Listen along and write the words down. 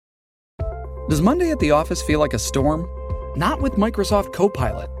Does Monday at the office feel like a storm? Not with Microsoft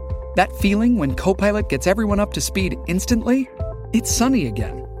Copilot. That feeling when Copilot gets everyone up to speed instantly? It's sunny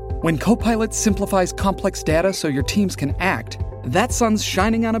again. When Copilot simplifies complex data so your teams can act, that sun's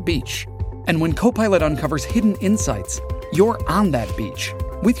shining on a beach. And when Copilot uncovers hidden insights, you're on that beach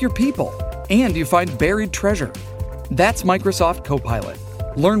with your people, and you find buried treasure. That's Microsoft Copilot.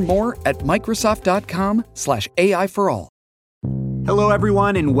 Learn more at Microsoft.com/AI for all. Hello,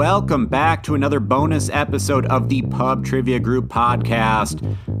 everyone, and welcome back to another bonus episode of the Pub Trivia Group podcast.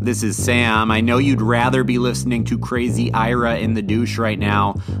 This is Sam. I know you'd rather be listening to Crazy Ira in the douche right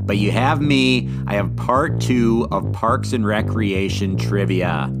now, but you have me. I have part 2 of Parks and Recreation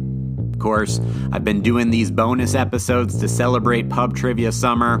trivia. Of course, I've been doing these bonus episodes to celebrate Pub Trivia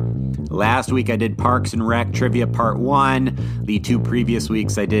Summer. Last week I did Parks and Rec Trivia Part 1. The 2 previous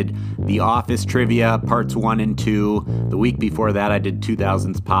weeks I did The Office Trivia Parts 1 and 2. The week before that I did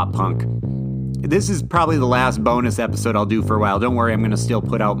 2000s Pop Punk. This is probably the last bonus episode I'll do for a while. Don't worry, I'm going to still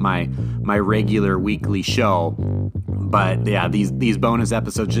put out my regular weekly show. But yeah, these bonus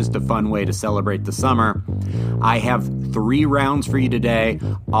episodes, just a fun way to celebrate the summer. I have 3 rounds for you today,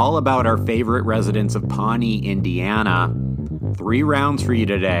 all about our favorite residents of Pawnee, Indiana. 3 rounds for you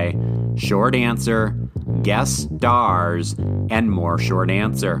today. Short answer, guest stars, and more short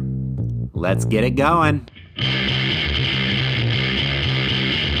answer. Let's get it going.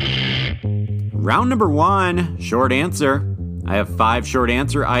 Round number 1, short answer. I have 5 short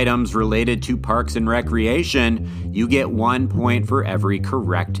answer items related to Parks and Recreation. You get 1 point for every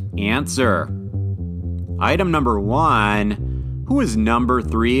correct answer. Item number 1, who is number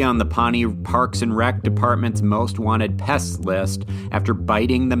 3 on the Pawnee Parks and Rec Department's most wanted pests list after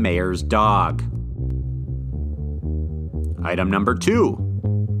biting the mayor's dog? Item number 2,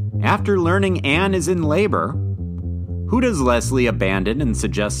 after learning Anne is in labor, who does Leslie abandon and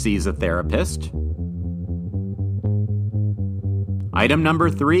suggest sees a therapist? Item number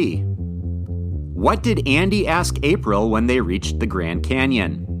 3, what did Andy ask April when they reached the Grand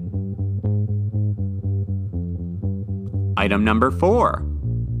Canyon? Item number 4,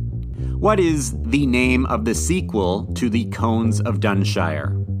 what is the name of the sequel to The Cones of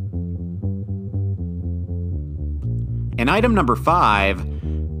Dunshire? And item number 5,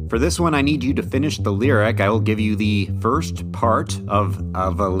 for this one I need you to finish the lyric. I will give you the first part of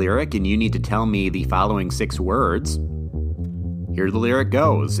a lyric, and you need to tell me the following 6 words. Here the lyric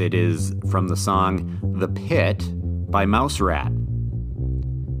goes. It is from the song The Pit by Mouse Rat.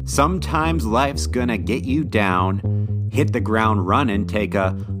 Sometimes life's gonna get you down. Hit the ground running, take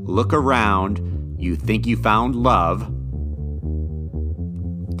a look around. You think you found love.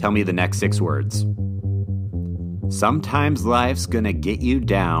 Tell me the next 6 words. Sometimes life's gonna get you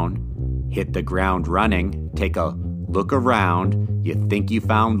down. Hit the ground running, take a look around. You think you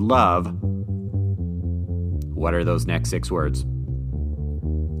found love. What are those next 6 words?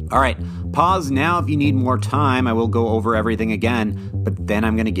 All right, pause now if you need more time. I will go over everything again, but then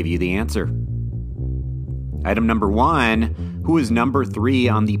I'm going to give you the answer. Item number 1, who is number 3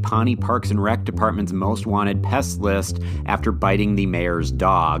 on the Pawnee Parks and Rec Department's most wanted pests list after biting the mayor's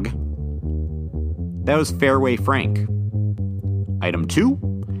dog? That was Fairway Frank. Item 2,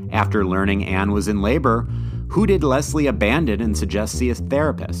 after learning Anne was in labor, who did Leslie abandon and suggest see a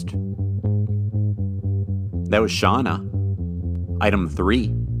therapist? That was Shauna. Item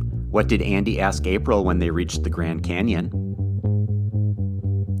 3, what did Andy ask April when they reached the Grand Canyon?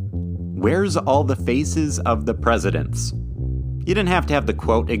 Where's all the faces of the presidents? You didn't have to have the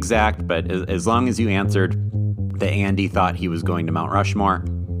quote exact, but as long as you answered that Andy thought he was going to Mount Rushmore,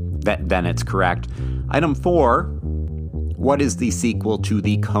 then it's correct. Item 4, what is the sequel to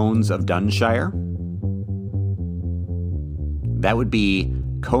The Cones of Dunshire? That would be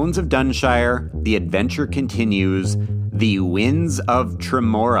Cones of Dunshire, The Adventure Continues, The Winds of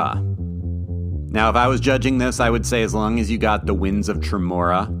Tremora. Now, if I was judging this, I would say as long as you got The Winds of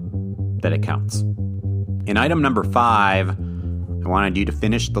Tremora, that it counts. In item number 5, I wanted you to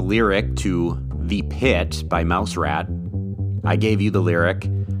finish the lyric to The Pit by Mouse Rat. I gave you the lyric,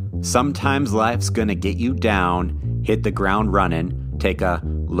 sometimes life's gonna get you down, hit the ground running, take a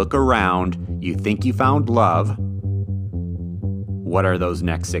look around, you think you found love. What are those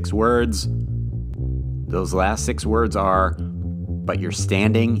next 6 words? Those last 6 words are, but you're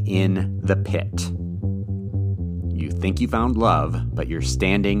standing in the pit. You think you found love, but you're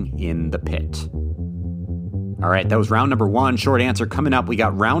standing in the pit. All right, that was round number 1. Short answer coming up. We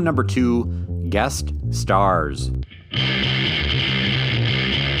got round number 2, guest stars.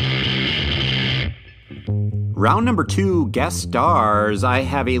 Round number 2, guest stars. I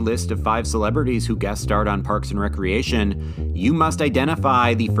have a list of 5 celebrities who guest starred on Parks and Recreation. You must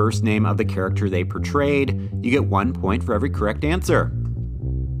identify the first name of the character they portrayed. You get 1 point for every correct answer.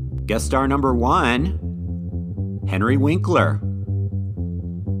 Guest star number 1, Henry Winkler.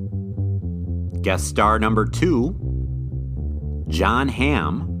 Guest star number 2, Jon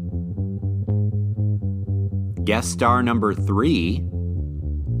Hamm. Guest star number 3,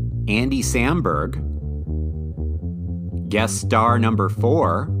 Andy Samberg. Guest star number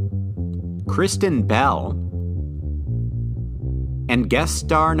 4, Kristen Bell. And guest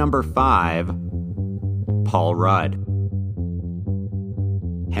star number 5, Paul Rudd.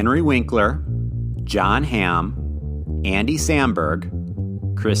 Henry Winkler, Jon Hamm, Andy Samberg,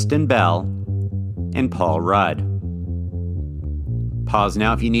 Kristen Bell, and Paul Rudd. Pause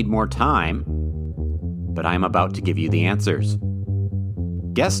now if you need more time, but I'm about to give you the answers.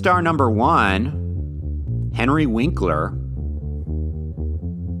 Guest star number 1, Henry Winkler.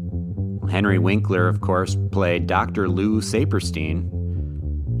 Henry Winkler, of course, played Dr. Lou Saperstein.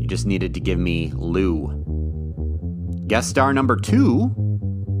 You just needed to give me Lou. Guest star number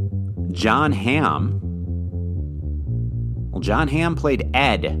 2, Jon Hamm. Well, Jon Hamm played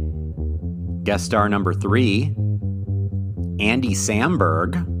Ed. Guest star number 3, Andy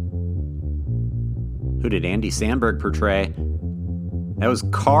Samberg. Who did Andy Samberg portray? That was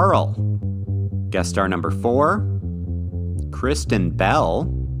Carl. Guest star number 4, Kristen Bell.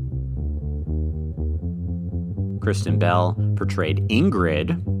 Kristen Bell portrayed Ingrid.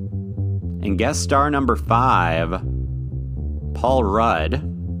 And guest star number 5, Paul Rudd.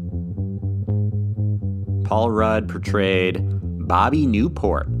 Paul Rudd portrayed Bobby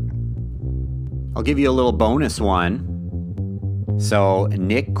Newport. I'll give you a little bonus one. So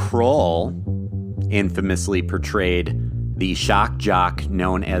Nick Kroll infamously portrayed the shock jock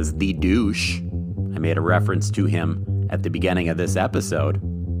known as the Douche. I made a reference to him at the beginning of this episode.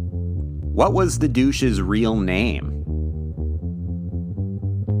 What was the Douche's real name?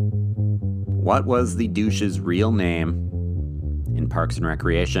 What was the Douche's real name in Parks and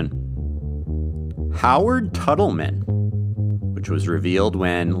Recreation? Howard Tuttleman, which was revealed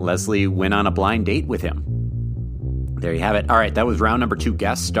when Leslie went on a blind date with him. There you have it. All right, that was round number 2,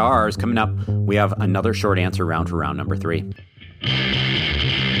 guest stars. Coming up, we have another short answer round for round number 3.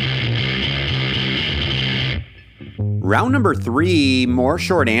 Round number 3, more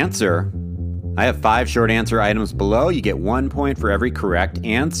short answer. I have 5 short answer items below. You get 1 point for every correct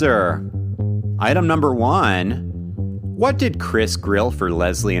answer. Item number 1. What did Chris grill for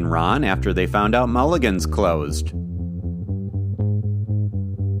Leslie and Ron after they found out Mulligan's closed?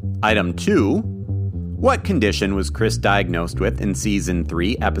 Item 2. What condition was Chris diagnosed with in Season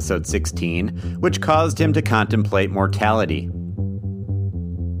 3, Episode 16, which caused him to contemplate mortality?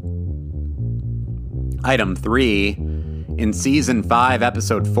 Item 3. In Season 5,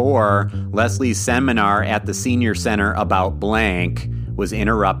 Episode 4, Leslie's seminar at the Senior Center about blank was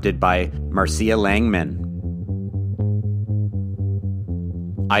interrupted by Marcia Langman.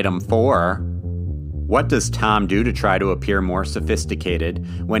 Item 4. What does Tom do to try to appear more sophisticated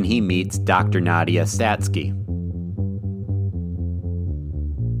when he meets Dr. Nadia Statsky?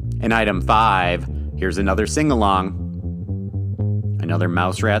 And item 5, here's another sing-along. Another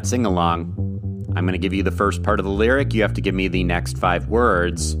Mouse Rat sing-along. I'm going to give you the first part of the lyric. You have to give me the next 5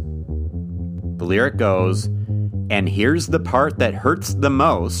 words. The lyric goes, and here's the part that hurts the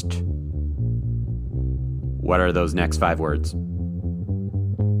most. What are those next 5 words?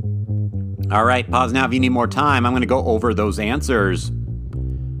 All right, pause now if you need more time. I'm going to go over those answers.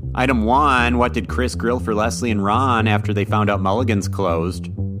 Item 1, what did Chris grill for Leslie and Ron after they found out Mulligan's closed?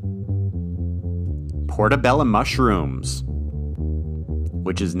 Portobello mushrooms,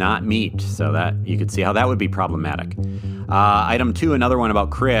 which is not meat, so that you could see how that would be problematic. Item 2, another one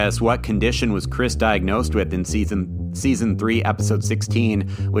about Chris. What condition was Chris diagnosed with in season 3, episode 16,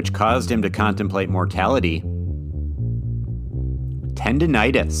 which caused him to contemplate mortality?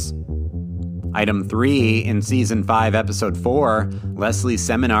 Tendinitis. Item 3, in season 5, episode 4, Leslie's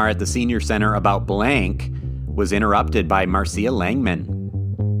seminar at the Senior Center about blank was interrupted by Marcia Langman.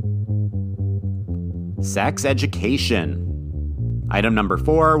 Sex education. Item number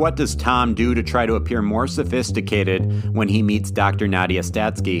 4, what does Tom do to try to appear more sophisticated when he meets Dr. Nadia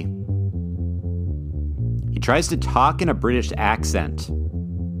Statsky? He tries to talk in a British accent.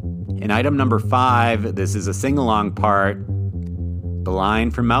 In item number 5, this is a sing-along part. The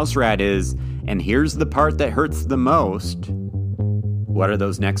line from Mouse Rat is, and here's the part that hurts the most. What are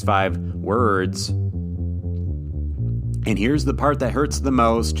those next 5 words? And here's the part that hurts the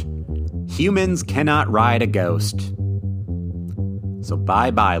most. Humans cannot ride a ghost. So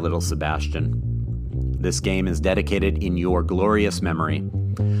bye-bye, little Sebastian. This game is dedicated in your glorious memory.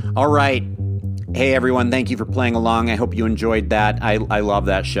 All right. Hey, everyone. Thank you for playing along. I hope you enjoyed that. I love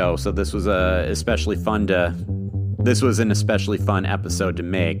that show. So this was an especially fun episode to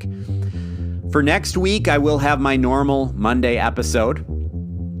make. For next week, I will have my normal Monday episode.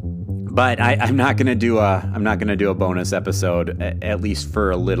 But I'm not going to do a bonus episode, at least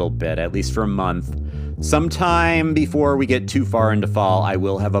for a little bit, at least for a month. Sometime before we get too far into fall, I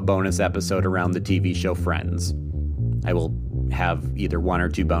will have a bonus episode around the TV show Friends. I will have either one or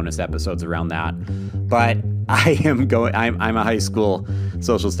two bonus episodes around that. But I'm a high school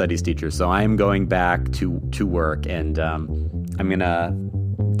social studies teacher, so I am going back to work, and I'm going to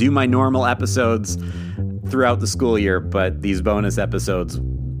do my normal episodes throughout the school year, but these bonus episodes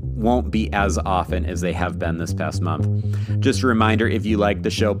won't be as often as they have been this past month. Just a reminder, if you like the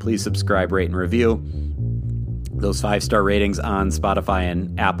show, please subscribe, rate, and review. Those 5-star ratings on Spotify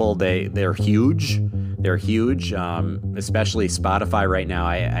and Apple, they're huge. They're huge, especially Spotify right now.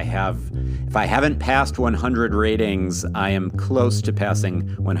 If I haven't passed 100 ratings, I am close to passing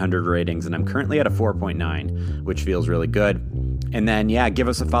 100 ratings, and I'm currently at a 4.9, which feels really good. And then, give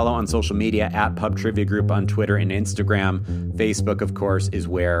us a follow on social media at Pub Trivia Group on Twitter and Instagram. Facebook, of course, is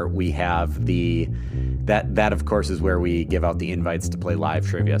where we have that of course, is where we give out the invites to play live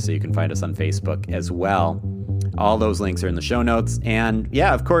trivia. So you can find us on Facebook as well. All those links are in the show notes. And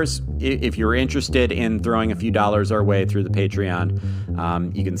of course, if you're interested in throwing a few dollars our way through the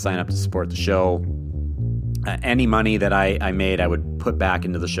Patreon, you can sign up to support the show. Any money that I made, I would put back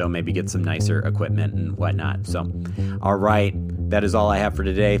into the show, maybe get some nicer equipment and whatnot. So, all right, that is all I have for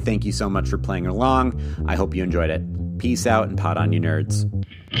today. Thank you so much for playing along. I hope you enjoyed it. Peace out and pot on, you nerds.